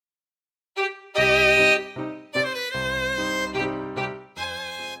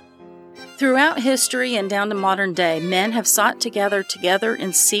Throughout history and down to modern day, men have sought to gather together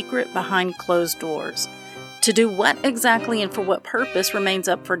in secret behind closed doors. To do what exactly and for what purpose remains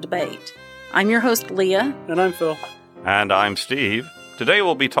up for debate. I'm your host, Leah. And I'm Phil. And I'm Steve. Today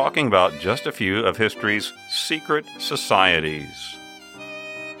we'll be talking about just a few of history's secret societies.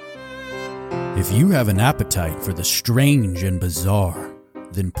 If you have an appetite for the strange and bizarre,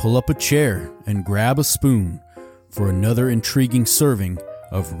 then pull up a chair and grab a spoon for another intriguing serving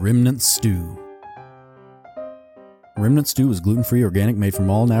of Remnant Stew. Remnant Stew is gluten-free, organic, made from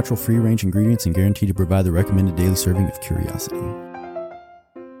all natural, free-range ingredients, and guaranteed to provide the recommended daily serving of curiosity.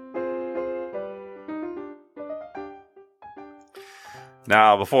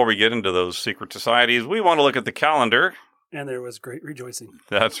 Now, before we get into those secret societies, we want to look at the calendar. And there was great rejoicing.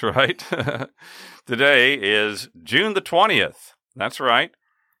 That's right. Today is June the 20th. That's right.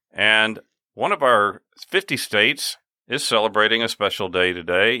 And one of our 50 states is celebrating a special day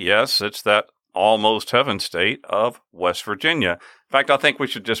today. Yes, it's that almost heaven state of West Virginia. In fact, I think we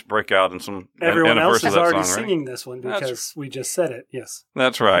should just break out in some Everyone in a else verse is of that already song, singing this one because we just said it. Yes.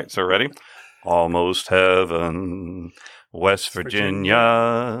 That's right. So ready? Almost heaven, West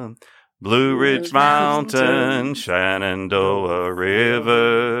Virginia, Blue Ridge Mountain, Shenandoah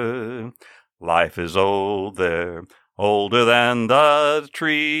River. Life is old there, older than the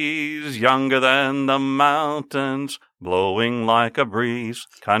trees, younger than the mountains, blowing like a breeze.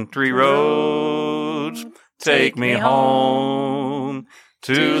 Country roads, take me home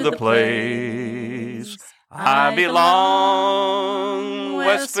to the place I belong.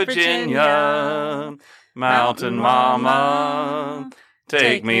 West Virginia, Mountain Mama,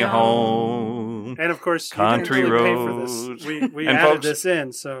 take me home. And of course, Country you didn't really roads. pay for this. We And added folks, this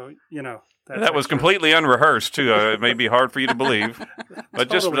in, so, you know. That was completely unrehearsed, too. It may be hard for you to believe. But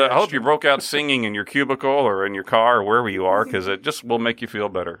Totally I hope you broke out singing in your cubicle or in your car or wherever you are, because it just will make you feel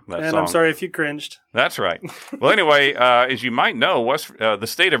better, that And song. I'm sorry if you cringed. That's right. Well, anyway, as you might know, the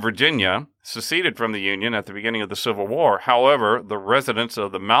state of Virginia seceded from the Union at the beginning of the Civil War. However, the residents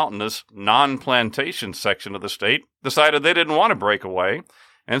of the mountainous, non-plantation section of the state decided they didn't want to break away.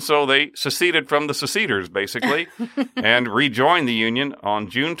 And so they seceded from the seceders, basically, and rejoined the Union on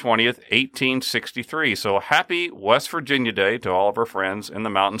June 20th, 1863. So happy West Virginia Day to all of our friends in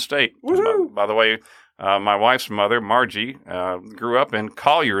the Mountain State. By the way, my wife's mother, Margie, grew up in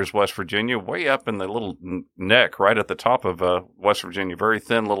Colliers, West Virginia, way up in the little neck right at the top of West Virginia, very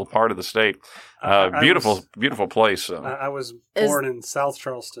thin little part of the state. Beautiful place. I was born in South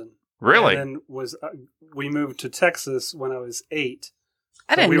Charleston. Really? And then we moved to Texas when I was 8.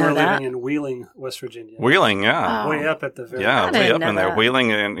 I didn't we know were that. living in Wheeling, West Virginia. Wheeling, yeah. Oh. Way up at the very Yeah, I way didn't up know in there. that.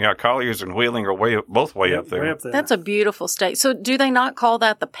 Wheeling and Colliers and Wheeling are both way up there. Way up there. That's a beautiful state. So do they not call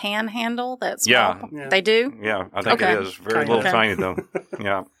that the Panhandle? That's Yeah. They do? Yeah, I think Okay. it is. Very Kinda. little tiny, though.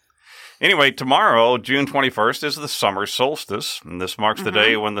 Yeah. Anyway, tomorrow, June 21st, is the summer solstice. And this marks the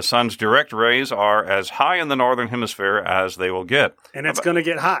day when the sun's direct rays are as high in the northern hemisphere as they will get. And it's going to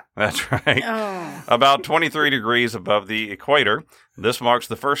get hot. That's right. Oh. About 23 degrees above the equator. This marks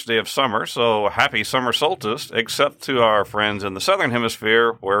the first day of summer, so happy summer solstice, except to our friends in the southern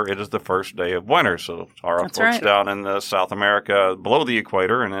hemisphere, where it is the first day of winter. So our That's folks right. down in South America, below the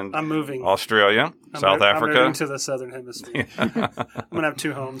equator, and in I'm moving. Australia, South I'm Africa. moving to the southern hemisphere. I'm going to have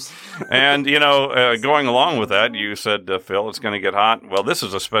 2 homes. And, going along with that, you said, Phil, it's going to get hot. Well, this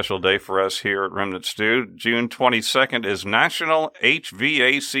is a special day for us here at Remnant Stew. June 22nd is National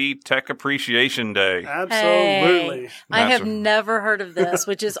HVAC Tech Appreciation Day. Absolutely. Hey, I That's have never heard of this,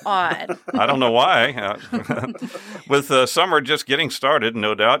 which is odd. I don't know why. With summer just getting started,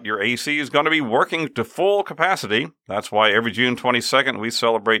 no doubt your AC is going to be working to full capacity. That's why every June 22nd we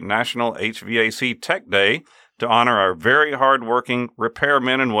celebrate National HVAC Tech Day to honor our very hard-working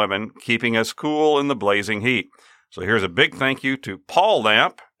repairmen and women keeping us cool in the blazing heat. So here's a big thank you to Paul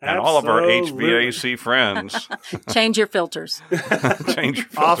Lamp and all of our Absolutely. HVAC friends. Change your filters. Change your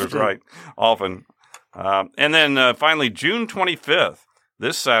filters, Often. right. Often. And then finally, June 25th,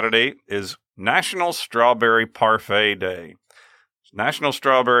 this Saturday, is National Strawberry Parfait Day. National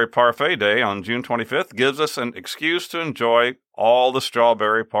Strawberry Parfait Day on June 25th gives us an excuse to enjoy all the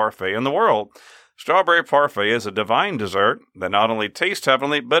strawberry parfait in the world. Strawberry parfait is a divine dessert that not only tastes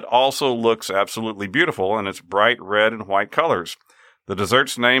heavenly, but also looks absolutely beautiful in its bright red and white colors. The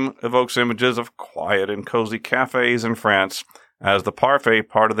dessert's name evokes images of quiet and cozy cafes in France, as the parfait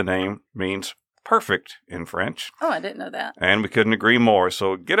part of the name means perfect in French. Oh, I didn't know that. And we couldn't agree more.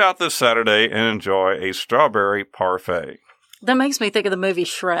 So get out this Saturday and enjoy a strawberry parfait. That makes me think of the movie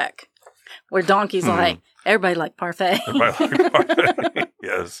Shrek, where Donkey's like, everybody like parfait. Everybody like parfait.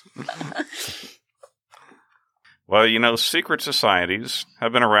 Yes. Well, secret societies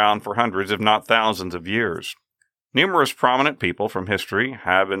have been around for hundreds, if not thousands of years. Numerous prominent people from history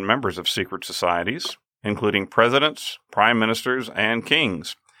have been members of secret societies, including presidents, prime ministers, and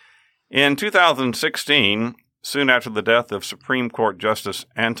kings. In 2016, soon after the death of Supreme Court Justice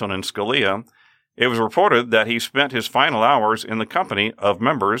Antonin Scalia, it was reported that he spent his final hours in the company of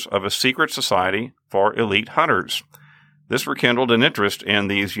members of a secret society for elite hunters. This rekindled an interest in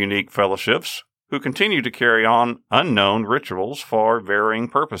these unique fellowships, who continue to carry on unknown rituals for varying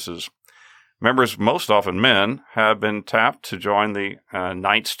purposes. Members, most often men, have been tapped to join the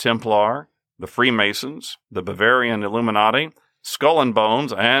Knights Templar, the Freemasons, the Bavarian Illuminati, Skull and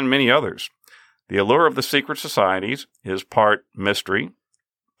Bones, and many others. The allure of the secret societies is part mystery,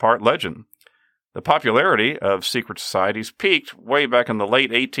 part legend. The popularity of secret societies peaked way back in the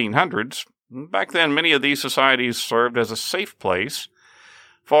late 1800s. Back then, many of these societies served as a safe place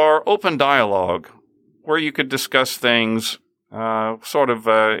for open dialogue, where you could discuss things in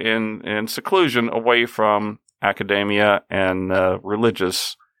seclusion away from academia and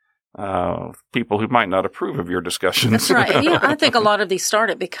religious people who might not approve of your discussions. That's right. I think a lot of these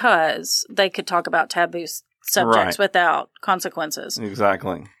started because they could talk about taboo subjects without consequences.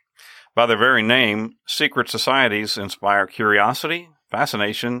 Exactly. By their very name, secret societies inspire curiosity,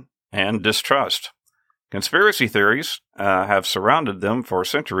 fascination, and distrust. Conspiracy theories have surrounded them for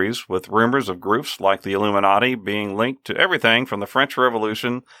centuries, with rumors of groups like the Illuminati being linked to everything from the French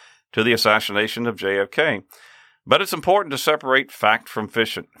Revolution to the assassination of JFK. But it's important to separate fact from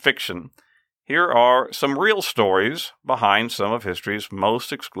fiction. Here are some real stories behind some of history's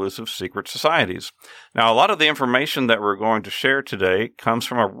most exclusive secret societies. Now, a lot of the information that we're going to share today comes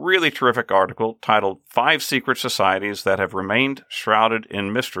from a really terrific article titled 5 Secret Societies That Have Remained Shrouded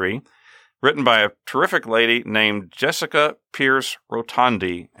in Mystery, written by a terrific lady named Jessica Pierce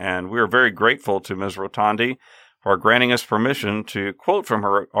Rotondi, and we are very grateful to Ms. Rotondi for granting us permission to quote from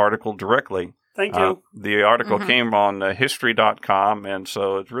her article directly. Thank you. The article came on history.com, and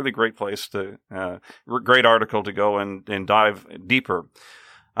so it's a really great place great article to go and dive deeper.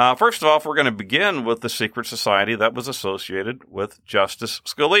 First off, we're going to begin with the secret society that was associated with Justice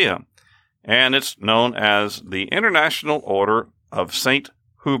Scalia, and it's known as the International Order of St.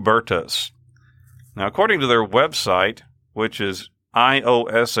 Hubertus. Now, according to their website, which is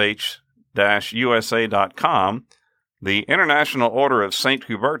iosh-usa.com, the International Order of St.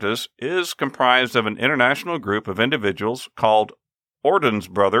 Hubertus is comprised of an international group of individuals called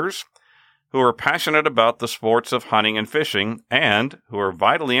Ordensbrothers, who are passionate about the sports of hunting and fishing, and who are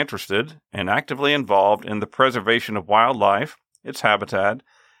vitally interested and actively involved in the preservation of wildlife, its habitat,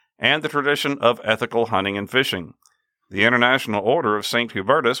 and the tradition of ethical hunting and fishing. The International Order of St.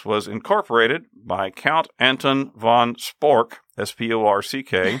 Hubertus was incorporated by Count Anton von Spork,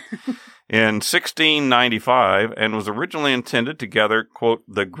 S-P-O-R-C-K, in 1695, and was originally intended to gather, quote,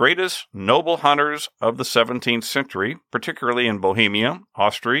 the greatest noble hunters of the 17th century, particularly in Bohemia,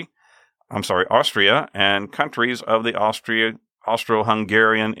 Austria, and countries of the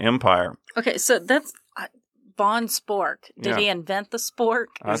Austro-Hungarian Empire. Okay, so that's von Spork. Did he invent the spork?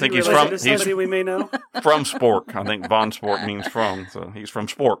 I think he's from somebody we may know. From Spork. I think von Spork means from, so he's from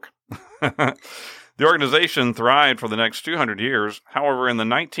Spork. The organization thrived for the next 200 years. However, in the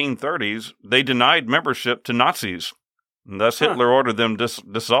 1930s, they denied membership to Nazis. And thus, Hitler ordered them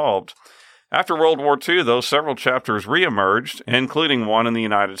dissolved. After World War II, though, several chapters reemerged, including one in the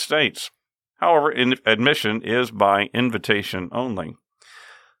United States. However, admission is by invitation only.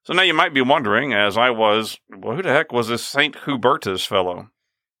 So now you might be wondering, as I was, well, who the heck was this St. Hubertus fellow?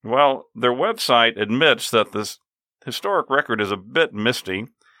 Well, their website admits that this historic record is a bit misty,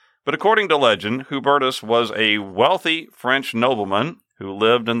 but according to legend, Hubertus was a wealthy French nobleman who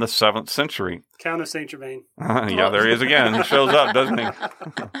lived in the 7th century. Count of Saint Germain. Yeah, there he is again. He shows up, doesn't he?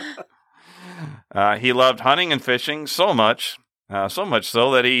 He loved hunting and fishing so much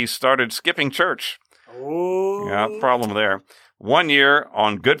so that he started skipping church. Oh. Yeah, problem there. One year,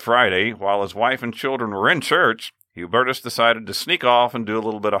 on Good Friday, while his wife and children were in church, Hubertus decided to sneak off and do a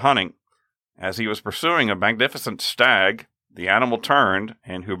little bit of hunting. As he was pursuing a magnificent stag, the animal turned,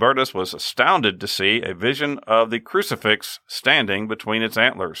 and Hubertus was astounded to see a vision of the crucifix standing between its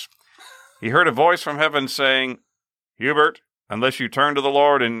antlers. He heard a voice from heaven saying, "Hubert, unless you turn to the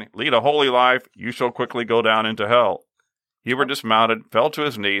Lord and lead a holy life, you shall quickly go down into hell." Hubert dismounted, fell to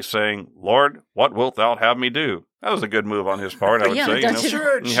his knees, saying, "Lord, what wilt thou have me do?" That was a good move on his part, I would say.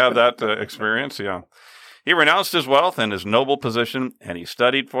 You have that experience, yeah. He renounced his wealth and his noble position, and he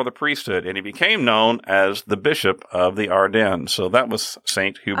studied for the priesthood, and he became known as the Bishop of the Ardennes. So that was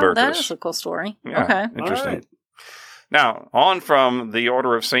St. Hubertus. Oh, that is a cool story. Yeah, okay. interesting. Right. Now, on from the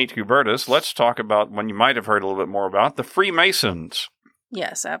Order of St. Hubertus, let's talk about one you might have heard a little bit more about, the Freemasons.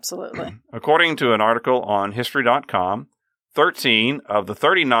 Yes, absolutely. According to an article on History.com, 13 of the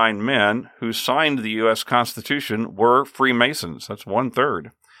 39 men who signed the U.S. Constitution were Freemasons. That's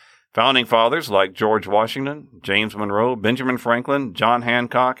 1/3. Founding fathers like George Washington, James Monroe, Benjamin Franklin, John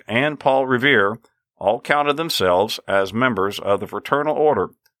Hancock, and Paul Revere all counted themselves as members of the Fraternal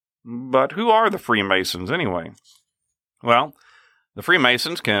Order. But who are the Freemasons anyway? Well, the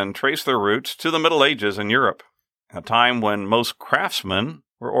Freemasons can trace their roots to the Middle Ages in Europe, a time when most craftsmen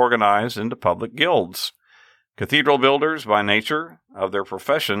were organized into public guilds. Cathedral builders, by nature of their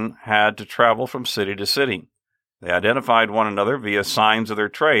profession, had to travel from city to city. They identified one another via signs of their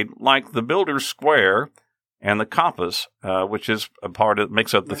trade, like the Builder's Square and the compass, which is a part that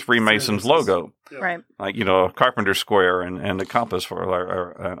makes up the Freemasons logo. Yeah. Right. Like, a carpenter's square and the compass for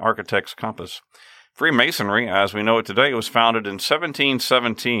an architect's compass. Freemasonry, as we know it today, was founded in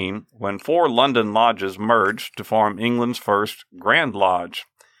 1717 when 4 London lodges merged to form England's first Grand Lodge.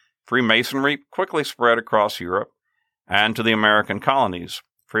 Freemasonry quickly spread across Europe and to the American colonies.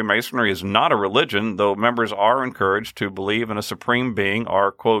 Freemasonry is not a religion, though members are encouraged to believe in a supreme being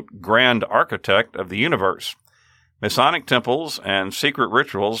or, quote, grand architect of the universe. Masonic temples and secret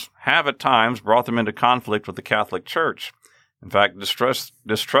rituals have at times brought them into conflict with the Catholic Church. In fact,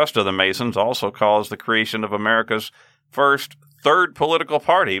 distrust of the Masons also caused the creation of America's first third political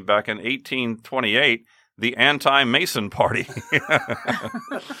party back in 1828, the Anti-Mason Party. It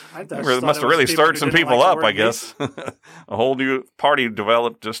must have really stirred some people up, I guess. A whole new party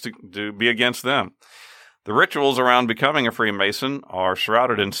developed just to be against them. The rituals around becoming a Freemason are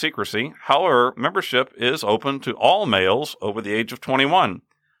shrouded in secrecy. However, membership is open to all males over the age of 21.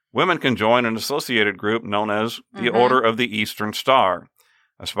 Women can join an associated group known as the Order of the Eastern Star.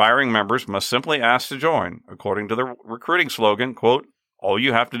 Aspiring members must simply ask to join. According to the recruiting slogan, quote, all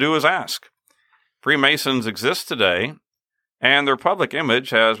you have to do is ask. Freemasons exist today, and their public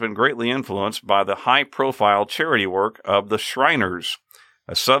image has been greatly influenced by the high-profile charity work of the Shriners,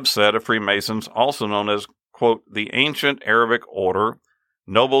 a subset of Freemasons also known as, quote, the ancient Arabic order,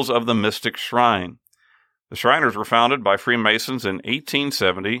 nobles of the mystic shrine. The Shriners were founded by Freemasons in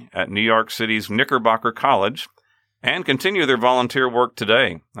 1870 at New York City's Knickerbocker College and continue their volunteer work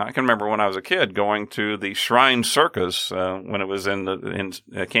today. I can remember when I was a kid going to the Shrine Circus when it was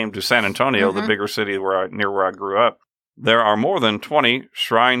came to San Antonio, the bigger city near where I grew up. There are more than 20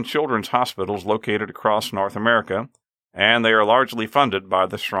 Shrine Children's Hospitals located across North America, and they are largely funded by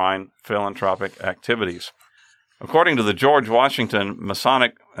the Shrine philanthropic activities. According to the George Washington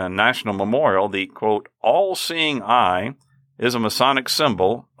Masonic National Memorial, the, quote, all-seeing eye is a Masonic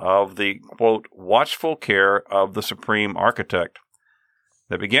symbol of the, quote, watchful care of the Supreme Architect.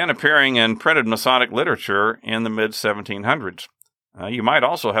 They began appearing in printed Masonic literature in the mid-1700s. You might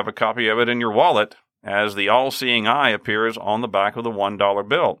also have a copy of it in your wallet, as the all-seeing eye appears on the back of the $1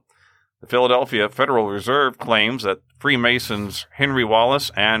 bill. The Philadelphia Federal Reserve claims that Freemasons Henry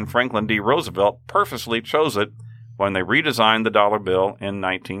Wallace and Franklin D. Roosevelt purposely chose it when they redesigned the dollar bill in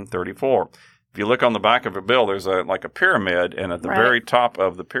 1934. If you look on the back of a bill, there's a pyramid, and at the very top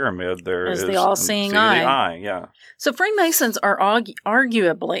of the pyramid there is the all-seeing eye. Yeah. So Freemasons are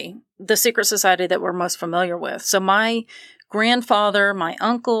arguably the secret society that we're most familiar with. So my grandfather, my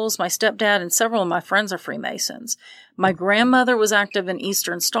uncles, my stepdad, and several of my friends are Freemasons. My grandmother was active in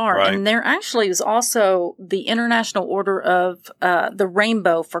Eastern Star, and there actually is also the International Order of the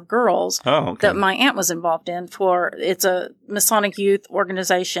Rainbow for Girls that my aunt was involved in. It's a Masonic youth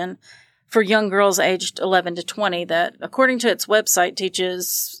organization for young girls aged 11 to 20 that, according to its website,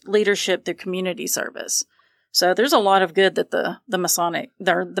 teaches leadership through community service. So there's a lot of good that the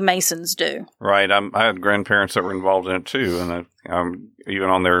Masons do. Right. I had grandparents that were involved in it too, and even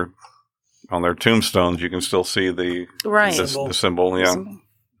on their tombstones, you can still see the symbol. Yeah.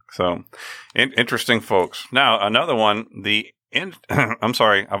 So interesting, folks. Now another one. I'm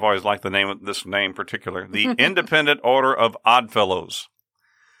sorry. I've always liked this name in particular. The Independent Order of Oddfellows.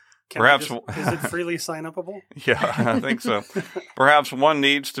 Is it freely sign-upable? Yeah, I think so. Perhaps one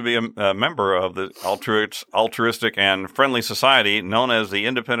needs to be a member of the altruistic and friendly society known as the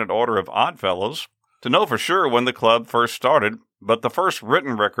Independent Order of Oddfellows to know for sure when the club first started, but the first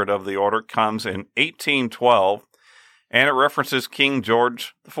written record of the order comes in 1812, and it references King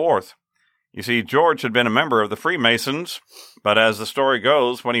George IV. You see, George had been a member of the Freemasons, but as the story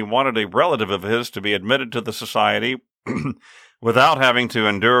goes, when he wanted a relative of his to be admitted to the society without having to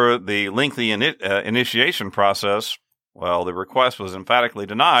endure the lengthy initiation process, well, the request was emphatically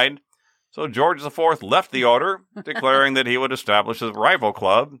denied, so George IV left the order, declaring that he would establish a rival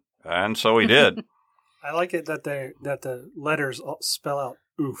club, and so he did. I like it that the letters all spell out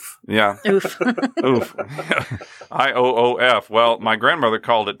oof. Yeah. Oof. Oof. IOOF. Well, my grandmother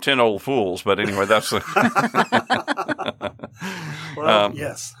called it 10 old fools, but anyway, that's Well,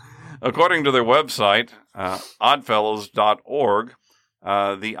 yes. According to their website, oddfellows.org,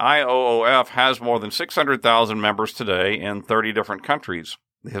 the IOOF has more than 600,000 members today in 30 different countries.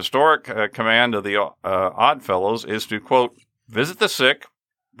 The historic command of the Oddfellows is to, quote, visit the sick,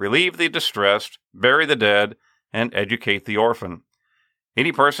 relieve the distressed, bury the dead, and educate the orphan.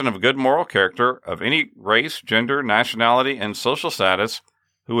 Any person of good moral character, of any race, gender, nationality, and social status,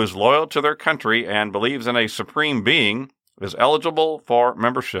 who is loyal to their country and believes in a supreme being, is eligible for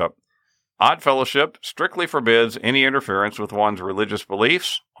membership. Odd Fellowship strictly forbids any interference with one's religious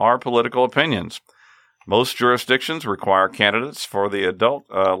beliefs or political opinions. Most jurisdictions require candidates for the adult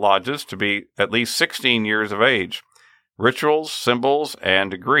lodges to be at least 16 years of age. Rituals, symbols,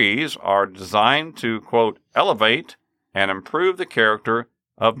 and degrees are designed to, quote, elevate and improve the character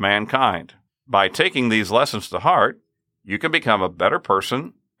of mankind. By taking these lessons to heart, you can become a better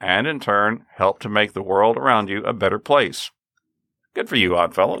person and, in turn, help to make the world around you a better place. Good for you,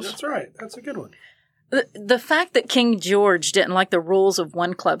 Oddfellows. That's right. That's a good one. The fact that King George didn't like the rules of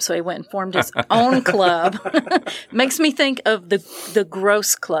one club, so he went and formed his own club, makes me think of the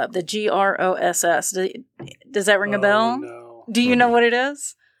Gross Club, the GROSS. Does that ring a bell? No. Do you know what it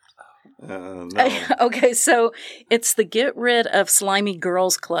is? No. Okay, so it's the Get Rid of Slimy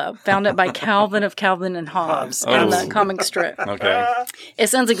Girls Club, founded by Calvin of Calvin and Hobbes in the comic strip. Okay. It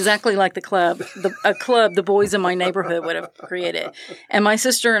sounds exactly like a club the boys in my neighborhood would have created. And my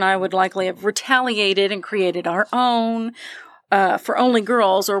sister and I would likely have retaliated and created our own for only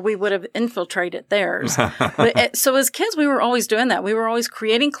girls, or we would have infiltrated theirs. So as kids, we were always doing that. We were always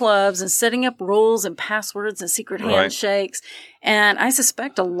creating clubs and setting up rules and passwords and secret handshakes. And I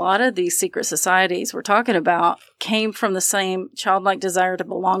suspect a lot of these secret societies we're talking about came from the same childlike desire to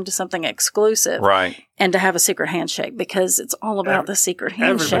belong to something exclusive. Right. And to have a secret handshake, because it's all about the secret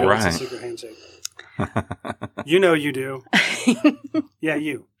handshake. Everybody wants a Right. secret handshake. You know you do. Yeah,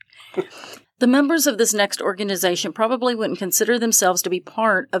 you. The members of this next organization probably wouldn't consider themselves to be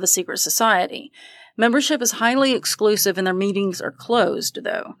part of a secret society. Membership is highly exclusive and their meetings are closed,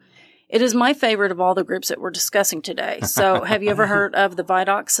 though. It is my favorite of all the groups that we're discussing today. So have you ever heard of the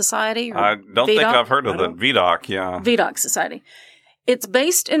Vidocq Society? I don't think I've heard of the VDOC, yeah. Vidocq Society. It's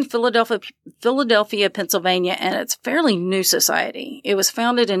based in Philadelphia, Pennsylvania, and it's a fairly new society. It was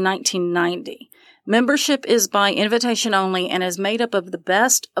founded in 1990. Membership is by invitation only and is made up of the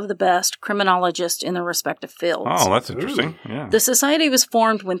best criminologists in their respective fields. Oh, that's interesting. Yeah. The society was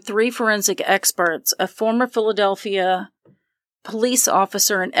formed when 3 forensic experts, a former Philadelphia police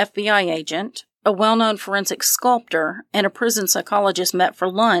officer and FBI agent, a well-known forensic sculptor, and a prison psychologist met for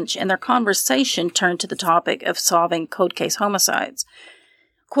lunch, and their conversation turned to the topic of solving cold case homicides.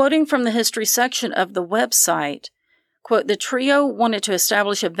 Quoting from the history section of the website, quote, the trio wanted to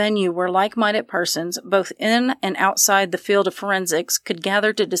establish a venue where like-minded persons, both in and outside the field of forensics, could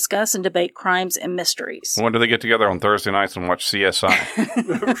gather to discuss and debate crimes and mysteries. When do they get together on Thursday nights and watch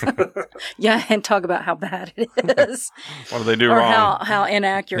CSI? Yeah, and talk about how bad it is. What do they do or wrong? how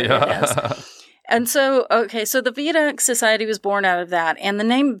inaccurate it is. And so, so the Vidocq Society was born out of that. And the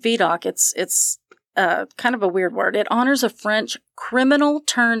name Vidocq, it's kind of a weird word. It honors a French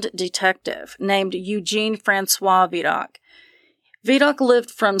criminal-turned-detective named Eugene Francois Vidocq. Vidocq lived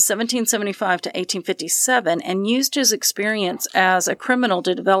from 1775 to 1857 and used his experience as a criminal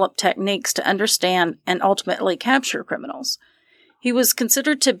to develop techniques to understand and ultimately capture criminals. He was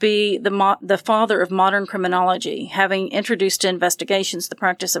considered to be the father of modern criminology, having introduced to investigations the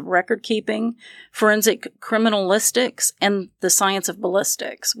practice of record keeping, forensic criminalistics, and the science of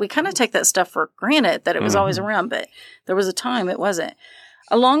ballistics. We kind of take that stuff for granted that it was always around, but there was a time it wasn't.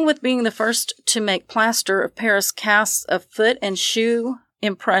 Along with being the first to make plaster of Paris casts of foot and shoe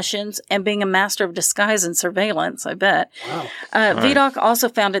impressions and being a master of disguise and surveillance, I bet. Wow. Vidocq also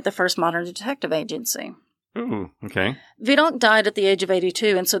founded the first modern detective agency. Ooh, okay. Vidocq died at the age of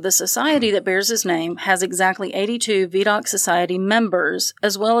 82, and so the society that bears his name has exactly 82 Vidocq Society members,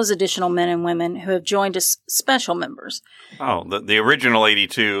 as well as additional men and women who have joined as special members. Oh, the original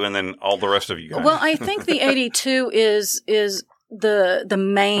 82 and then all the rest of you guys. Well, I think the 82 is the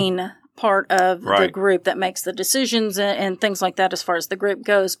main part of the group that makes the decisions and things like that as far as the group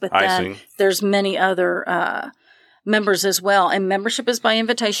goes, but then there's many other members as well, and membership is by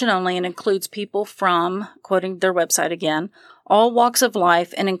invitation only and includes people from, quoting their website again, all walks of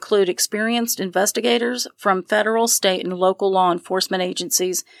life and include experienced investigators from federal, state, and local law enforcement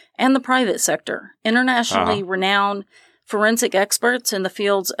agencies and the private sector, internationally renowned forensic experts in the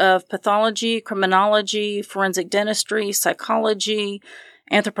fields of pathology, criminology, forensic dentistry, psychology,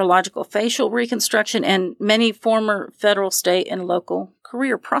 anthropological facial reconstruction, and many former federal, state, and local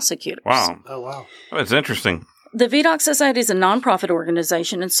career prosecutors. Wow. Oh, wow. That's interesting. The VDOC Society is a nonprofit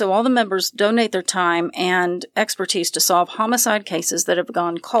organization, and so all the members donate their time and expertise to solve homicide cases that have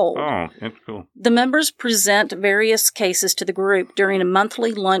gone cold. Oh, that's cool. The members present various cases to the group during a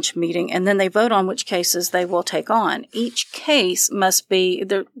monthly lunch meeting, and then they vote on which cases they will take on. Each case must be,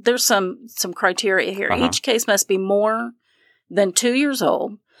 there's some criteria here. Uh-huh. Each case must be more than 2 years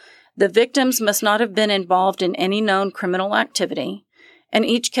old. The victims must not have been involved in any known criminal activity. And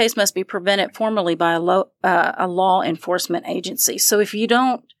each case must be prevented formally by a law enforcement agency. So if you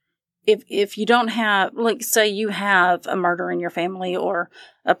don't have, like, say you have a murder in your family or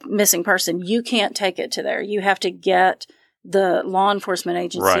a missing person, you can't take it to there. You have to get the law enforcement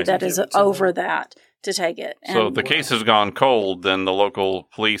agency that is over that to take it. So if the case has gone cold, then the local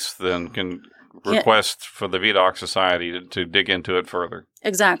police then can request for the VDOC Society to dig into it further.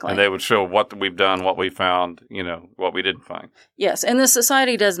 Exactly. And they would show what we've done, what we found, what we didn't find. Yes, and the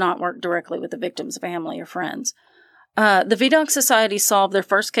society does not work directly with the victim's family or friends. The VDOC Society solved their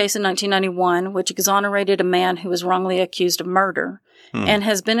first case in 1991, which exonerated a man who was wrongly accused of murder, and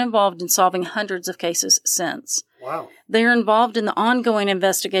has been involved in solving hundreds of cases since. Wow. They are involved in the ongoing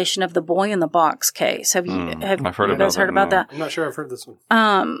investigation of the Boy in the Box case. Have you I've heard you guys heard about that? I'm not sure I've heard this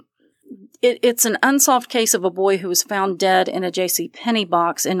one. It's an unsolved case of a boy who was found dead in a J.C. Penney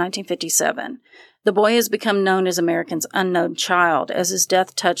box in 1957. The boy has become known as America's unknown child, as his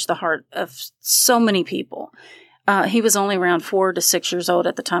death touched the heart of so many people. He was only around 4 to 6 years old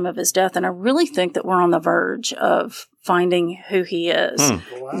at the time of his death, and I really think that we're on the verge of finding who he is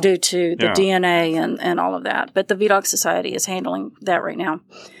due to the DNA and all of that. But the VDOC Society is handling that right now.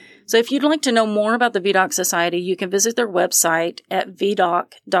 So if you'd like to know more about the VDOC Society, you can visit their website at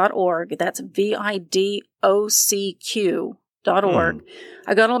vdoc.org. That's VIDOCQ.org.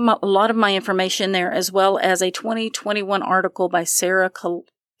 I got a lot of my information there, as well as a 2021 article by Sarah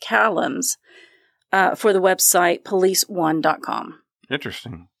Callums for the website policeone.com.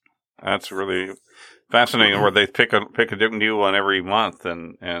 Interesting. That's really fascinating, where they pick a new one every month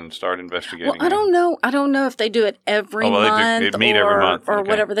and start investigating. Well, I don't know if they do it every month they meet every month or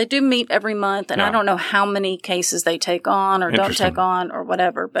whatever. They do meet every month, and I don't know how many cases they take on or don't take on or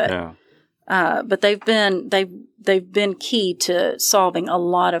whatever. But but they've been key to solving a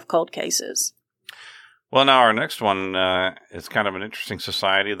lot of cold cases. Well, now our next one is kind of an interesting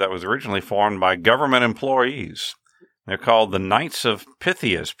society that was originally formed by government employees. They're called the Knights of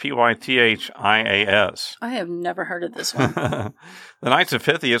Pythias, Pythias. I have never heard of this one. The Knights of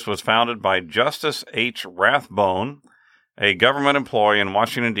Pythias was founded by Justice H. Rathbone, a government employee in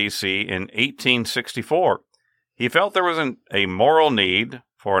Washington, D.C. in 1864. He felt there was a moral need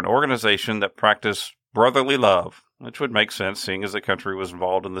for an organization that practiced brotherly love, which would make sense seeing as the country was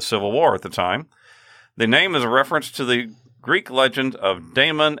involved in the Civil War at the time. The name is a reference to the Greek legend of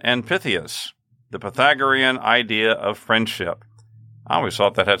Damon and Pythias, the Pythagorean idea of friendship. I always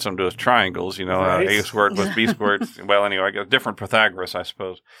thought that had something to do with triangles, Right. A squared plus B squared. Well, anyway, I guess different Pythagoras, I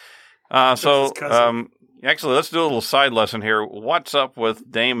suppose. Actually, let's do a little side lesson here. What's up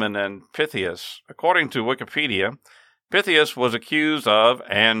with Damon and Pythias? According to Wikipedia, Pythias was accused of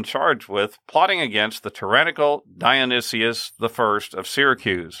and charged with plotting against the tyrannical Dionysius I of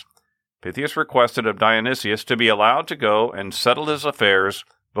Syracuse. Pythias requested of Dionysius to be allowed to go and settle his affairs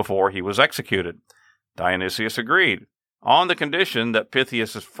before he was executed. Dionysius agreed, on the condition that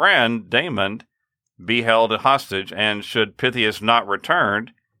Pythias' friend, Damon, be held hostage, and should Pythias not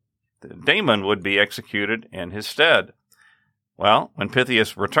return, Damon would be executed in his stead. Well, when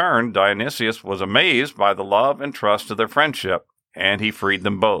Pythias returned, Dionysius was amazed by the love and trust of their friendship, and he freed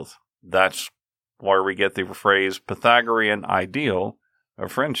them both. That's where we get the phrase Pythagorean ideal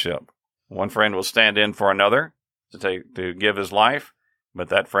of friendship. One friend will stand in for another to give his life, but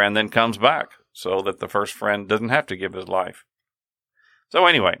that friend then comes back so that the first friend doesn't have to give his life. So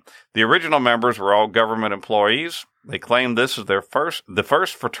anyway, the original members were all government employees. They claimed this is the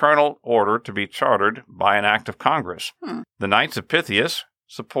first fraternal order to be chartered by an act of Congress. The Knights of Pythias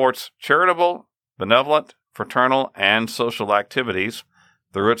supports charitable, benevolent, fraternal, and social activities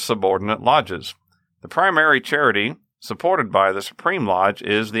through its subordinate lodges. The primary charity supported by the Supreme Lodge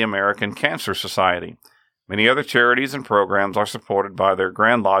is the American Cancer Society. Many other charities and programs are supported by their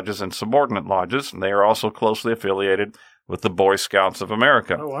Grand Lodges and subordinate lodges, and they are also closely affiliated with the Boy Scouts of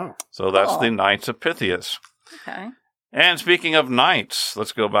America. Oh, wow. So that's the Knights of Pythias. Okay. And speaking of knights,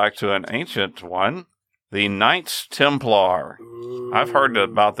 let's go back to an ancient one. The Knights Templar. I've heard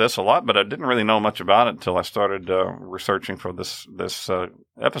about this a lot, but I didn't really know much about it until I started researching for this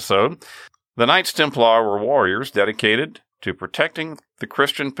episode. The Knights Templar were warriors dedicated to protecting the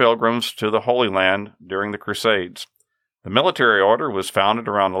Christian pilgrims to the Holy Land during the Crusades. The military order was founded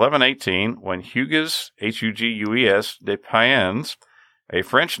around 1118 when Hugues, Hugues de Payens, a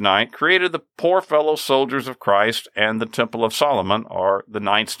French knight, created the Poor Fellow Soldiers of Christ and the Temple of Solomon, or the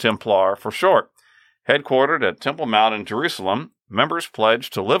Knights Templar for short. Headquartered at Temple Mount in Jerusalem, members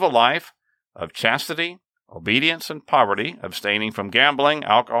pledged to live a life of chastity, obedience, and poverty, abstaining from gambling,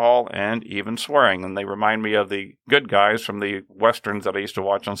 alcohol, and even swearing. And they remind me of the good guys from the westerns that I used to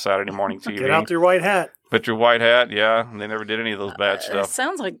watch on Saturday morning TV. Get out your white hat. Put your white hat, yeah. And they never did any of those bad stuff. It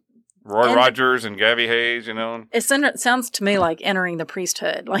sounds like Roy Rogers and Gabby Hayes, you know. It sounds to me like entering the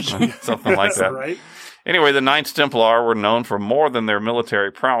priesthood. Like something like that. Right? Anyway, the Knights Templar were known for more than their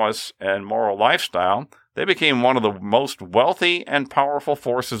military prowess and moral lifestyle. They became one of the most wealthy and powerful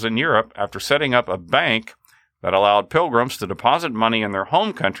forces in Europe after setting up a bank that allowed pilgrims to deposit money in their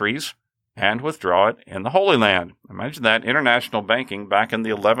home countries and withdraw it in the Holy Land. Imagine that, international banking back in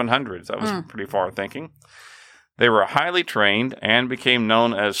the 1100s. That was pretty far thinking. They were highly trained and became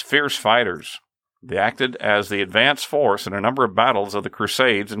known as fierce fighters. They acted as the advance force in a number of battles of the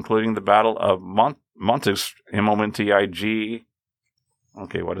Crusades, including the Battle of Montig, M-O-N-T-I-G.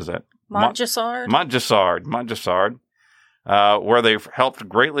 Okay, what is that? Montgisard. Where they helped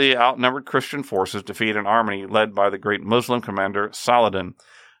greatly outnumbered Christian forces defeat an army led by the great Muslim commander Saladin.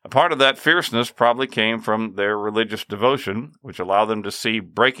 A part of that fierceness probably came from their religious devotion, which allowed them to see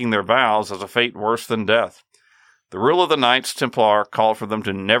breaking their vows as a fate worse than death. The rule of the Knights Templar called for them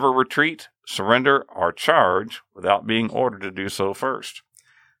to never retreat, surrender, or charge without being ordered to do so first.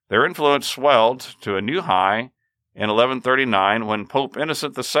 Their influence swelled to a new high in 1139 when Pope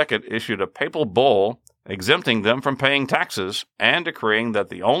Innocent II issued a papal bull exempting them from paying taxes and decreeing that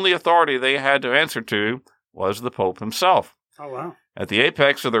the only authority they had to answer to was the Pope himself. Oh, wow. At the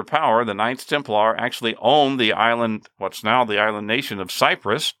apex of their power, the Knights Templar actually owned the island, what's now the island nation of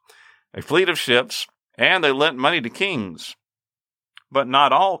Cyprus, a fleet of ships, and they lent money to kings. But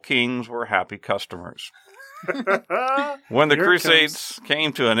not all kings were happy customers. When the Crusades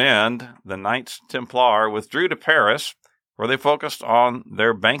came to an end, the Knights Templar withdrew to Paris, where they focused on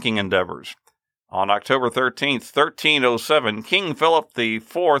their banking endeavors. On October 13th, 1307, King Philip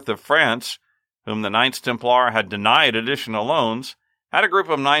IV of France, whom the Knights Templar had denied additional loans, had a group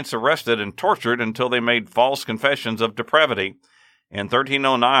of knights arrested and tortured until they made false confessions of depravity. In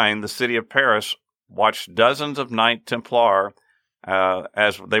 1309, the city of Paris watched dozens of Knights Templar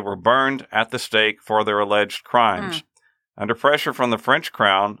as they were burned at the stake for their alleged crimes. Under pressure from the French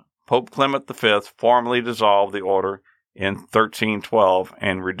crown, Pope Clement V formally dissolved the order in 1312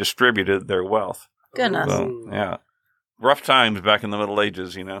 and redistributed their wealth. Goodness. So, yeah. Rough times back in the Middle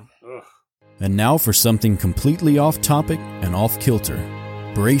Ages, you know. Ugh. And now for something completely off topic and off kilter.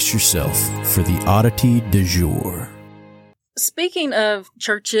 Brace yourself for the oddity du jour. Speaking of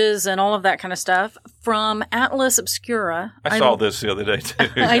churches and all of that kind of stuff, from Atlas Obscura, I saw this the other day, too.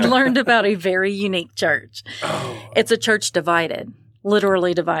 I learned about a very unique church. It's a church divided.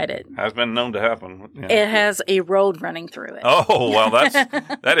 Literally divided. Has been known to happen. Yeah. It has a road running through it. Oh, well,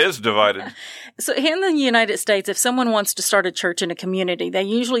 that is divided. So in the United States, if someone wants to start a church in a community, they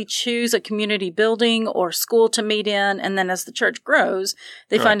usually choose a community building or school to meet in, and then as the church grows,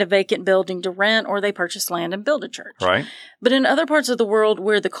 they find a vacant building to rent or they purchase land and build a church. Right. But in other parts of the world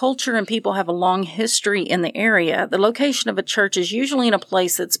where the culture and people have a long history in the area, the location of a church is usually in a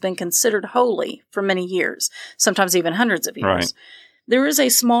place that's been considered holy for many years, sometimes even hundreds of years. Right. There is a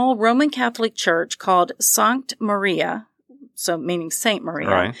small Roman Catholic church called Sankt Maria, so meaning Saint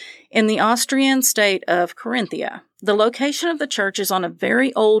Maria, in the Austrian state of Carinthia. The location of the church is on a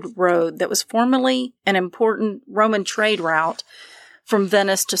very old road that was formerly an important Roman trade route from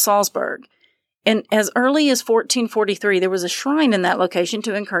Venice to Salzburg. And as early as 1443, there was a shrine in that location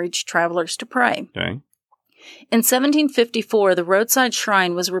to encourage travelers to pray. Okay. In 1754, the roadside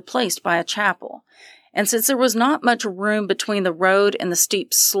shrine was replaced by a chapel. And since there was not much room between the road and the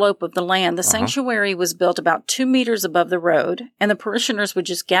steep slope of the land, the sanctuary was built about 2 meters above the road, and the parishioners would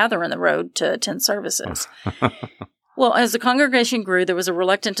just gather in the road to attend services. Well, as the congregation grew, there was a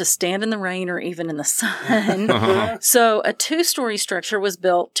reluctance to stand in the rain or even in the sun. So a 2-story structure was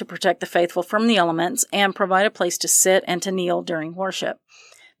built to protect the faithful from the elements and provide a place to sit and to kneel during worship.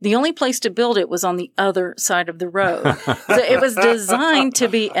 The only place to build it was on the other side of the road. So it was designed to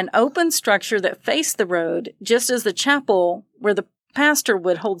be an open structure that faced the road, just as the chapel where the pastor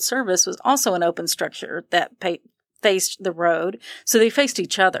would hold service was also an open structure that faced the road, so they faced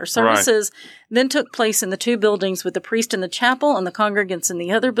each other. Services then took place in the two buildings with the priest in the chapel and the congregants in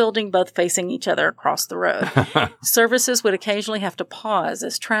the other building, both facing each other across the road. Services would occasionally have to pause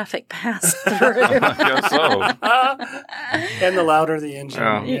as traffic passed through. I guess so. And the louder the engine,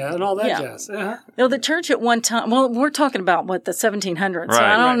 and all that jazz. The church at one time, well, we're talking about, the 1700s, so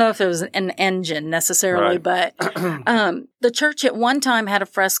I don't know if it was an engine necessarily, but the church at one time had a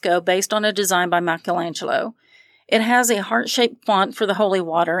fresco based on a design by Michelangelo. It has a heart-shaped font for the holy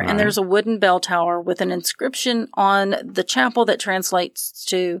water, and there's a wooden bell tower with an inscription on the chapel that translates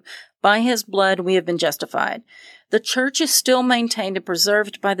to, "By his blood we have been justified." The church is still maintained and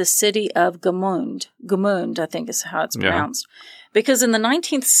preserved by the city of Gmund. Gmund, I think is how it's pronounced. Because in the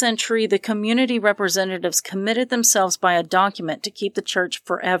 19th century, the community representatives committed themselves by a document to keep the church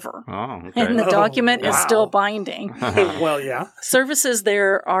forever. Oh, okay. And the document is still binding. Well, yeah. Services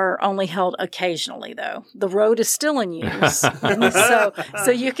there are only held occasionally, though. The road is still in use.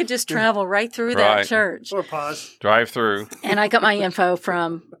 so you could just travel right through that church. Or pause. Drive through. And I got my info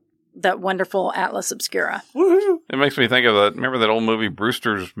from that wonderful Atlas Obscura. Woohoo! It makes me think of remember that old movie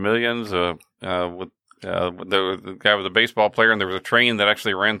Brewster's Millions with the guy was a baseball player, and there was a train that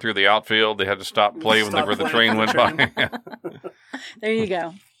actually ran through the outfield. They had to stop play whenever the train went by. There you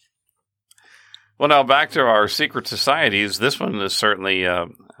go. Well, now back to our secret societies. This one is certainly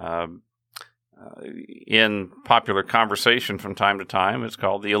in popular conversation from time to time. It's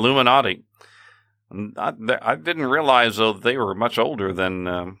called the Illuminati. I didn't realize, though, they were much older than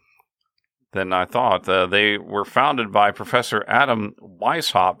I thought. They were founded by Professor Adam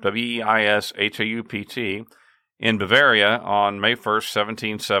Weishaupt, Weishaupt, in Bavaria on May 1st,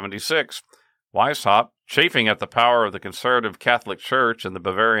 1776. Weishaupt, chafing at the power of the conservative Catholic Church and the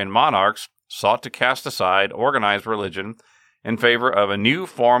Bavarian monarchs, sought to cast aside organized religion in favor of a new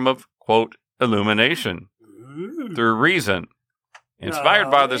form of, quote, illumination through reason. Inspired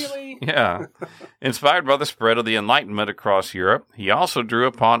by the spread of the Enlightenment across Europe, he also drew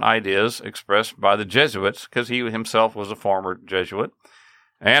upon ideas expressed by the Jesuits, because he himself was a former Jesuit,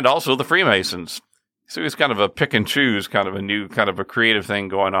 and also the Freemasons. So he's kind of a pick and choose, kind of a new, kind of a creative thing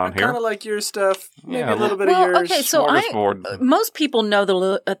going on here. Kind of like your stuff, maybe a little bit of yours. Okay, so most people know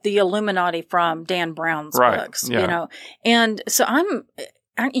the Illuminati from Dan Brown's books, and so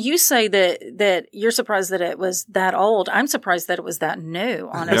you say that you're surprised that it was that old. I'm surprised that it was that new,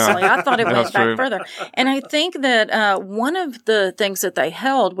 honestly. I thought it went back further. And I think that one of the things that they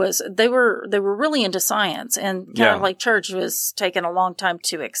held was they were really into science, and Catholic Church was taking a long time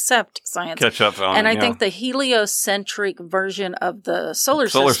to accept science. Catch up on and I think the heliocentric version of the solar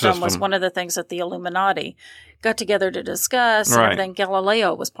system was one of the things that the Illuminati got together to discuss, and I think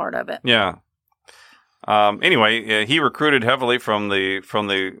Galileo was part of it. Yeah. Anyway, he recruited heavily from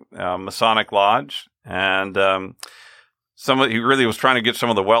the Masonic Lodge, and he really was trying to get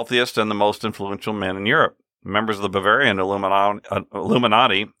some of the wealthiest and the most influential men in Europe. Members of the Bavarian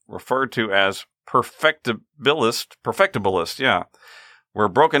Illuminati, referred to as perfectibilists, were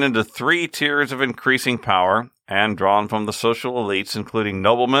broken into three tiers of increasing power and drawn from the social elites, including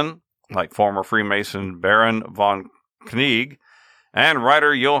noblemen like former Freemason Baron von Knieg, and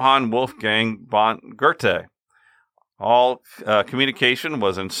writer Johann Wolfgang von Goethe. All communication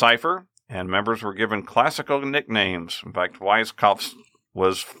was in cipher, and members were given classical nicknames. In fact, Weishaupt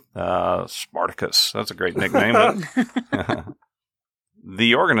was Spartacus. That's a great nickname.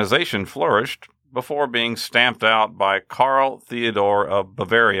 The organization flourished before being stamped out by Karl Theodor of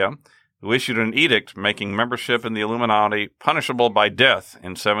Bavaria, who issued an edict making membership in the Illuminati punishable by death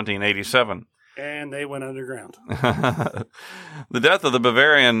in 1787. And they went underground. The death of the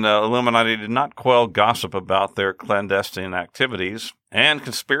Bavarian Illuminati did not quell gossip about their clandestine activities, and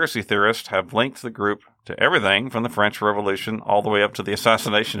conspiracy theorists have linked the group to everything from the French Revolution all the way up to the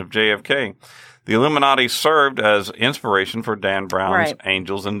assassination of JFK. The Illuminati served as inspiration for Dan Brown's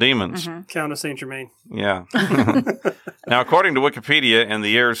Angels and Demons. Mm-hmm. Count of St. Germain. Yeah. Now, according to Wikipedia, in the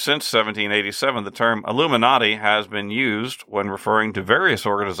years since 1787, the term Illuminati has been used when referring to various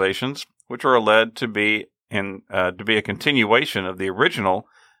organizations which are alleged to be a continuation of the original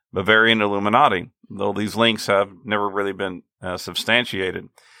Bavarian Illuminati, though these links have never really been substantiated.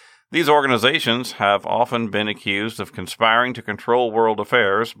 These organizations have often been accused of conspiring to control world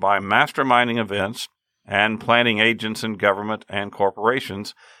affairs by masterminding events and planting agents in government and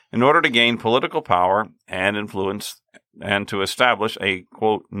corporations in order to gain political power and influence and to establish a,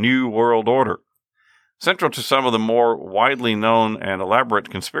 quote, new world order. Central to some of the more widely known and elaborate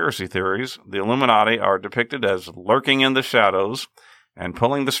conspiracy theories, the Illuminati are depicted as lurking in the shadows and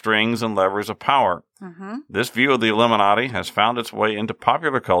pulling the strings and levers of power. Mm-hmm. This view of the Illuminati has found its way into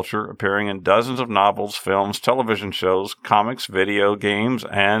popular culture, appearing in dozens of novels, films, television shows, comics, video games,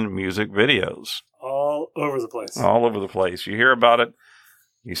 and music videos. All over the place. All over the place. You hear about it,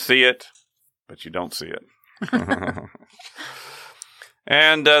 you see it, but you don't see it.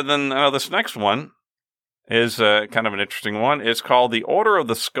 And then this next one is kind of an interesting one. It's called the Order of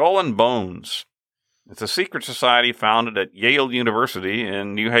the Skull and Bones. It's a secret society founded at Yale University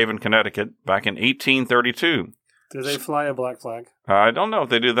in New Haven, Connecticut, back in 1832. Do they fly a black flag? I don't know if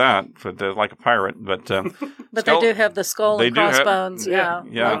they do that, but they're like a pirate. But But they do have the skull and crossbones. Yeah,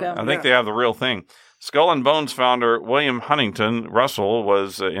 logo. I think they have the real thing. Skull and Bones founder William Huntington Russell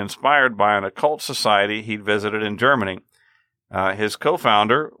was inspired by an occult society he'd visited in Germany. His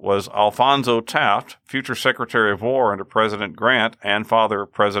co-founder was Alphonso Taft, future Secretary of War under President Grant and father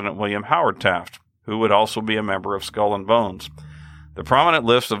of President William Howard Taft, who would also be a member of Skull and Bones. The prominent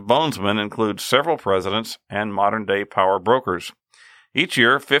list of bonesmen includes several presidents and modern-day power brokers. Each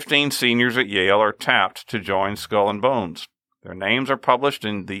year, 15 seniors at Yale are tapped to join Skull and Bones. Their names are published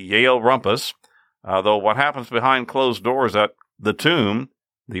in the Yale Rumpus, though what happens behind closed doors at the Tomb,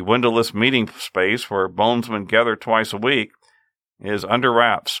 the windowless meeting space where bonesmen gather twice a week, is under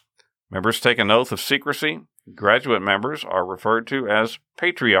wraps. Members take an oath of secrecy. Graduate members are referred to as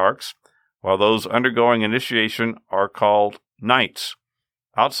patriarchs, while those undergoing initiation are called knights.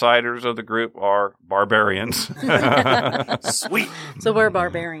 Outsiders of the group are barbarians. Sweet. So we're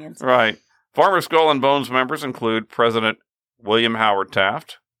barbarians. Right. Former Skull and Bones members include President William Howard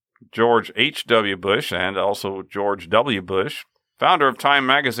Taft, George H.W. Bush, and also George W. Bush, founder of Time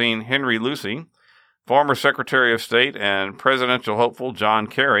magazine Henry Lucy, former Secretary of State and presidential hopeful John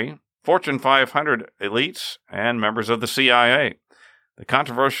Kerry, Fortune 500 elites, and members of the CIA. The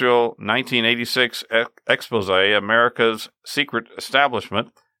controversial 1986 expose, America's Secret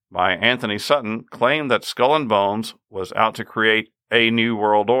Establishment, by Anthony Sutton, claimed that Skull and Bones was out to create a new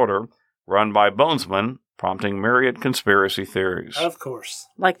world order run by bonesmen, prompting myriad conspiracy theories. Of course.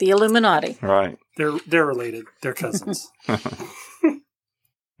 Like the Illuminati. Right. They're related. They're cousins.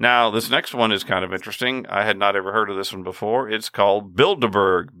 Now, this next one is kind of interesting. I had not ever heard of this one before. It's called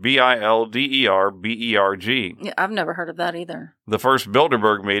Bilderberg, Bilderberg. Yeah, I've never heard of that either. The first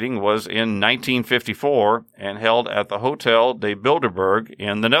Bilderberg meeting was in 1954 and held at the Hotel de Bilderberg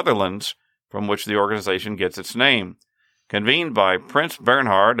in the Netherlands, from which the organization gets its name. Convened by Prince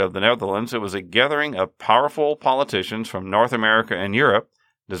Bernhard of the Netherlands, it was a gathering of powerful politicians from North America and Europe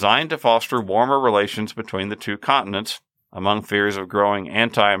designed to foster warmer relations between the two continents, among fears of growing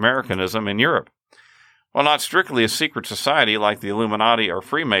anti-Americanism in Europe. While not strictly a secret society like the Illuminati or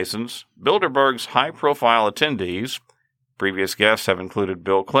Freemasons, Bilderberg's high-profile attendees, previous guests have included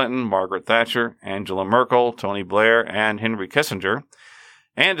Bill Clinton, Margaret Thatcher, Angela Merkel, Tony Blair, and Henry Kissinger,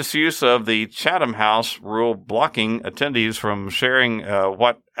 and its use of the Chatham House rule blocking attendees from sharing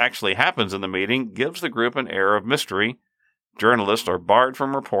what actually happens in the meeting gives the group an air of mystery. Journalists are barred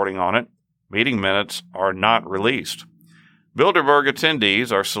from reporting on it. Meeting minutes are not released. Bilderberg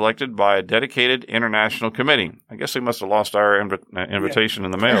attendees are selected by a dedicated international committee. I guess we must have lost our invitation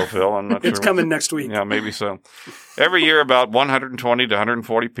in the mail, Phil. I'm not sure. It's coming next week. Yeah, maybe so. Every year, about 120 to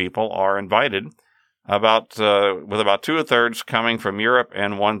 140 people are invited, with about 2/3 coming from Europe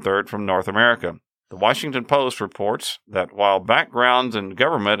and 1/3 from North America. The Washington Post reports that while backgrounds in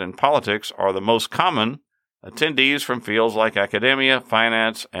government and politics are the most common, attendees from fields like academia,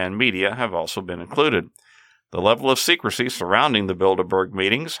 finance, and media have also been included. The level of secrecy surrounding the Bilderberg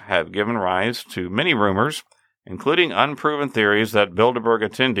meetings have given rise to many rumors, including unproven theories that Bilderberg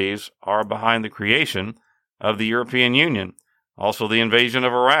attendees are behind the creation of the European Union, also the invasion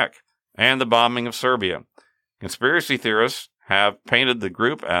of Iraq, and the bombing of Serbia. Conspiracy theorists have painted the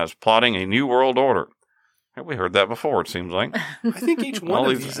group as plotting a new world order. Have we heard that before, it seems like? I think each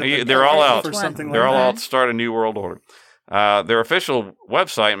one of these they're all out. For something They're like all that. out to start a new world order. Their official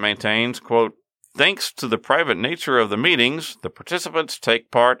website maintains, quote, "Thanks to the private nature of the meetings, the participants take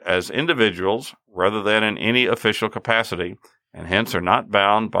part as individuals rather than in any official capacity, and hence are not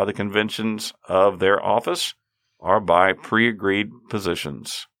bound by the conventions of their office or by pre-agreed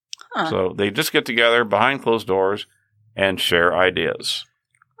positions." Huh. So they just get together behind closed doors and share ideas.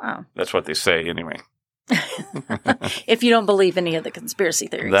 Oh. That's what they say anyway. If you don't believe any of the conspiracy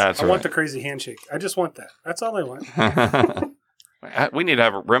theories. That's I right. want the crazy handshake. I just want that. That's all I want. We need to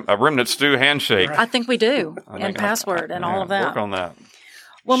have a remnant stew handshake. I think we do. I And think password and all of that. Work on that.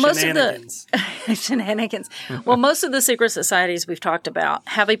 Well, most of Shenanigans. the shenanigans. Well, most of the secret societies we've talked about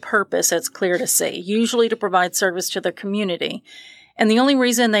have a purpose that's clear to see, usually to provide service to their community. And the only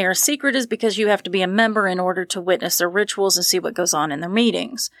reason they are secret is because you have to be a member in order to witness their rituals and see what goes on in their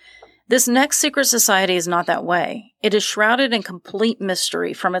meetings. This next secret society is not that way. It is shrouded in complete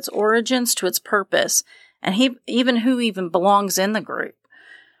mystery from its origins to its purpose, and even who even belongs in the group.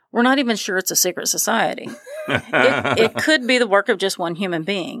 We're not even sure it's a secret society. It could be the work of just one human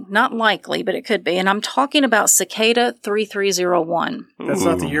being. Not likely, but it could be. And I'm talking about Cicada 3301. That's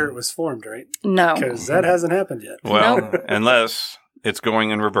not the year it was formed, right? No. Because that hasn't happened yet. Well, unless it's going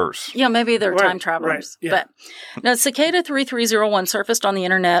in reverse. Yeah, maybe they're Right, time travelers. right, yeah. But now, Cicada 3301 surfaced on the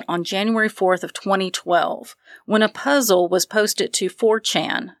internet on January 4th of 2012 when a puzzle was posted to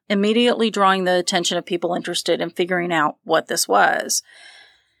 4chan, immediately drawing the attention of people interested in figuring out what this was.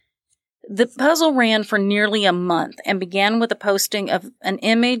 The puzzle ran for nearly a month and began with the posting of an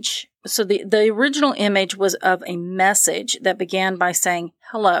image. So the original image was of a message that began by saying,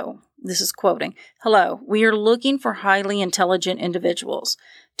 "Hello." This is quoting, "Hello, we are looking for highly intelligent individuals.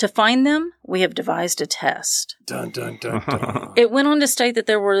 To find them, we have devised a test." Dun, dun, dun, dun. It went on to state that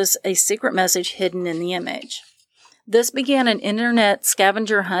there was a secret message hidden in the image. This began an internet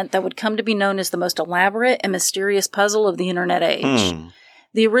scavenger hunt that would come to be known as the most elaborate and mysterious puzzle of the internet age.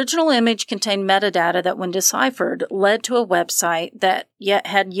 The original image contained metadata that, when deciphered, led to a website that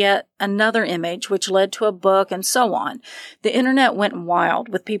had yet another image, which led to a book, and so on. The internet went wild,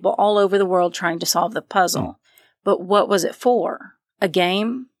 with people all over the world trying to solve the puzzle. But what was it for? A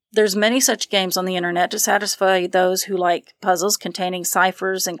game? There's many such games on the internet to satisfy those who like puzzles containing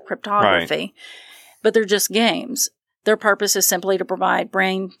ciphers and cryptography. Right. But they're just games. Their purpose is simply to provide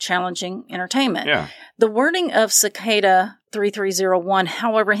brain-challenging entertainment. Yeah. The wording of Cicada 3301,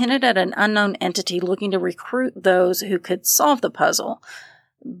 however, hinted at an unknown entity looking to recruit those who could solve the puzzle.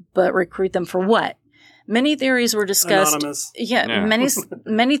 But recruit them for what? Many theories were discussed. Anonymous. Yeah.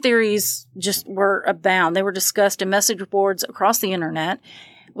 Many theories just were abound. They were discussed in message boards across the internet.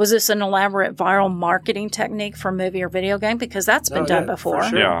 Was this an elaborate viral marketing technique for a movie or video game? Because that's been done before. for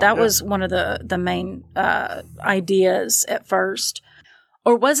sure. Yeah. That was one of the main ideas at first.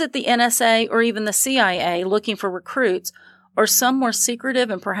 Or was it the NSA or even the CIA looking for recruits, or some more secretive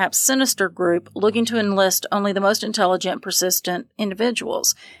and perhaps sinister group looking to enlist only the most intelligent, persistent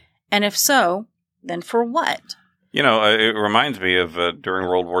individuals? And if so, then for what? You know, it reminds me of during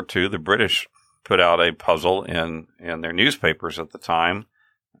World War II, the British put out a puzzle in their newspapers at the time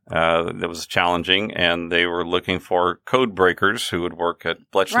that was challenging, and they were looking for code breakers who would work at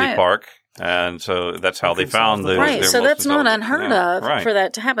Bletchley Right. Park. And so that's how they found the Right, so that's not unheard of right. for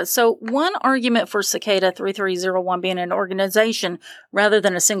that to happen. So one argument for Cicada 3301 being an organization rather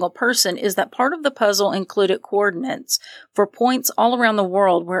than a single person is that part of the puzzle included coordinates for points all around the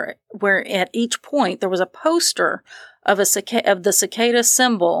world where at each point there was a poster of the cicada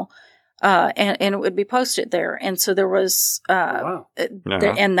symbol, and it would be posted there. And so there was, Wow.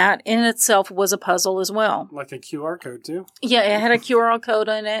 and that in itself was a puzzle as well. Like a QR code, too. Yeah, it had a QR code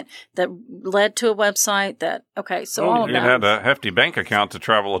in it that led to a website that, so all of You that. had a hefty bank account to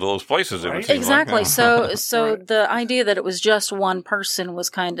travel to those places. It would Right. seem Exactly. Like. So the idea that it was just one person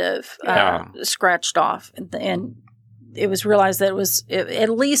was kind of scratched off, and it was realized that it was at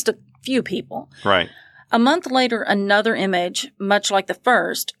least a few people. Right. A month later, another image, much like the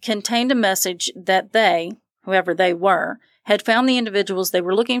first, contained a message that they, whoever they were, had found the individuals they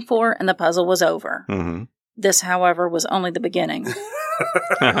were looking for, and the puzzle was over. Mm-hmm. This, however, was only the beginning.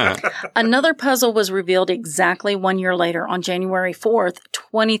 Another puzzle was revealed exactly 1 year later on January 4th,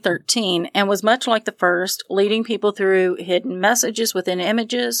 2013, and was much like the first, leading people through hidden messages within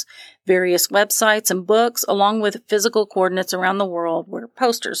images, various websites and books, along with physical coordinates around the world where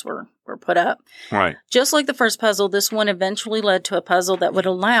posters were put up. Right. Just like the first puzzle, this one eventually led to a puzzle that would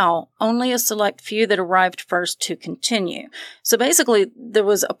allow only a select few that arrived first to continue. So basically, there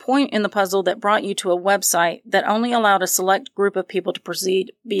was a point in the puzzle that brought you to a website that only allowed a select group of people to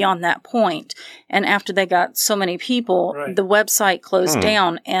proceed beyond that point. And after they got so many people, Right. the website closed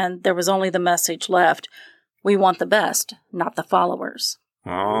down and there was only the message left. We want the best, not the followers.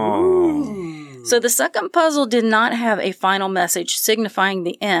 Oh. So the second puzzle did not have a final message signifying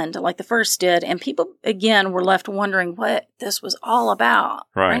the end like the first did, and people, again, were left wondering what this was all about.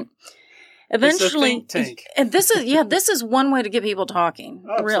 Right. Eventually, It's a think tank. and this is one way to get people talking,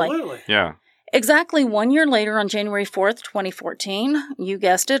 really. Absolutely. Yeah. Exactly 1 year later, on January 4th, 2014, you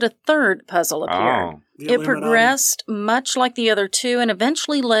guessed it, a third puzzle appeared. Oh. The It Illuminati. progressed much like the other two and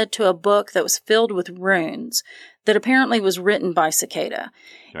eventually led to a book that was filled with runes that apparently was written by Cicada.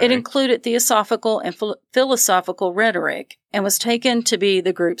 Okay. It included theosophical and philosophical rhetoric and was taken to be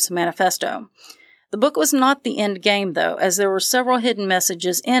the group's manifesto. The book was not the end game, though, as there were several hidden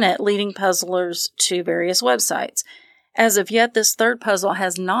messages in it leading puzzlers to various websites. As of yet, this third puzzle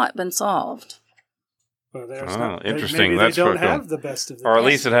has not been solved. Well, there's not. Interesting. Maybe That's they don't cool. have the best of the Or at best.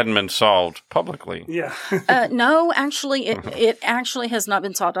 least it hadn't been solved publicly. Yeah. No, actually, it actually has not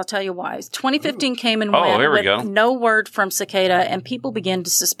been solved. I'll tell you why. 2015 came and went here we with go. no word from Cicada, and people began to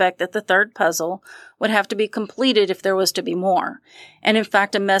suspect that the third puzzle would have to be completed if there was to be more. And in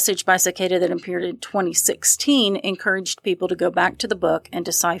fact, a message by Cicada that appeared in 2016 encouraged people to go back to the book and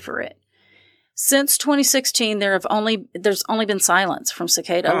decipher it. Since 2016, there's only been silence from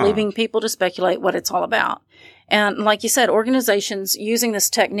Cicada, leaving people to speculate what it's all about. And like you said, organizations using this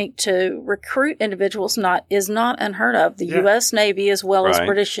technique to recruit individuals is not unheard of. The U.S. Navy, as well as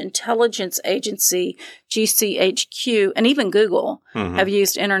British intelligence agency GCHQ, and even Google have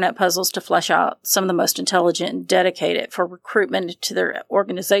used internet puzzles to flesh out some of the most intelligent and dedicated for recruitment to their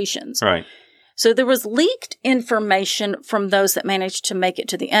organizations. Right. So there was leaked information from those that managed to make it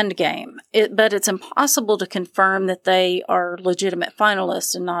to the end game, but it's impossible to confirm that they are legitimate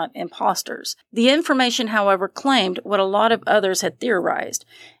finalists and not imposters. The information, however, claimed what a lot of others had theorized,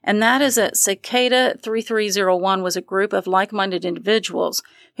 and that is that Cicada 3301 was a group of like-minded individuals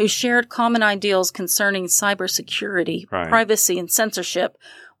who shared common ideals concerning cybersecurity, privacy, and censorship,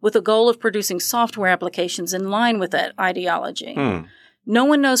 with the goal of producing software applications in line with that ideology. No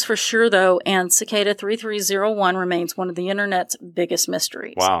one knows for sure, though, and Cicada 3301 remains one of the Internet's biggest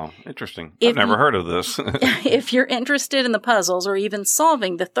mysteries. Wow, interesting. I've never heard of this. If you're interested in the puzzles or even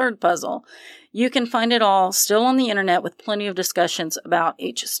solving the third puzzle, you can find it all still on the Internet with plenty of discussions about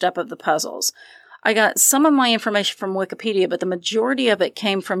each step of the puzzles. I got some of my information from Wikipedia, but the majority of it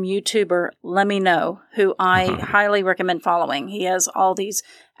came from YouTuber Lemmy who I highly recommend following. He has all these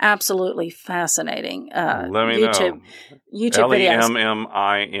absolutely fascinating YouTube videos.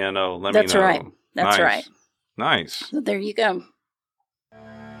 Lemmino. That's right. That's right. Nice. So there you go.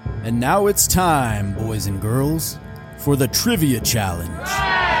 And now it's time, boys and girls, for the Trivia Challenge.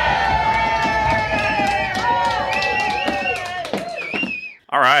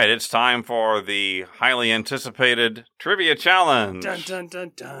 All right, it's time for the highly anticipated Trivia Challenge. Dun, dun,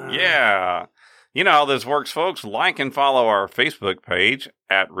 dun, dun. Yeah. You know how this works, folks. Like and follow our Facebook page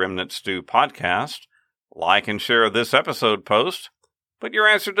at Remnant Stew Podcast. Like and share this episode post. Put your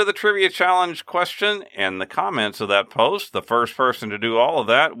answer to the Trivia Challenge question in the comments of that post. The first person to do all of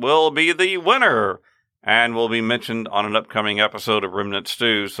that will be the winner and will be mentioned on an upcoming episode of Remnant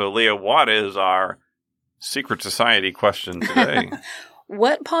Stew. So, Leah, what is our Secret Society question today?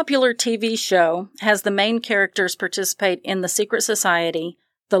 What popular TV show has the main characters participate in the secret society,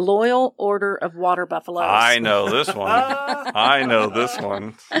 the Loyal Order of Water Buffaloes? I know this one. I know this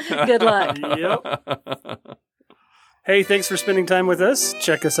one. Good luck. Yep. Hey, thanks for spending time with us.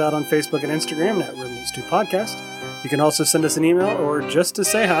 Check us out on Facebook and Instagram at Remnant Stew Podcast. You can also send us an email or just to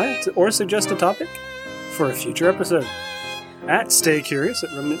say hi or suggest a topic for a future episode at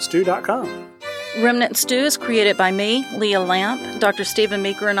staycurious@remnantstew.com. Remnant Stew is created by me, Leah Lamp. Dr. Stephen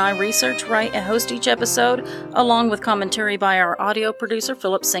Meeker and I research, write, and host each episode, along with commentary by our audio producer,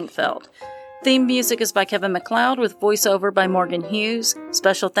 Philip Sinkfeld. Theme music is by Kevin MacLeod, with voiceover by Morgan Hughes.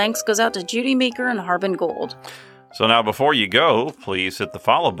 Special thanks goes out to Judy Meeker and Harbin Gould. So now before you go, please hit the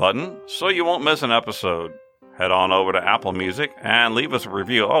follow button so you won't miss an episode. Head on over to Apple Music and leave us a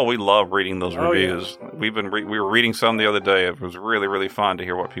review. Oh, we love reading those reviews. Yeah. We were reading some the other day. It was really, really fun to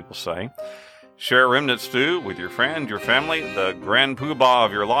hear what people say. Share Remnant Stew with your friends, your family, the Grand Poobah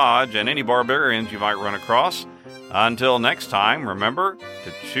of your lodge, and any barbarians you might run across. Until next time, remember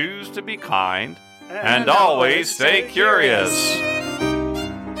to choose to be kind and always stay curious.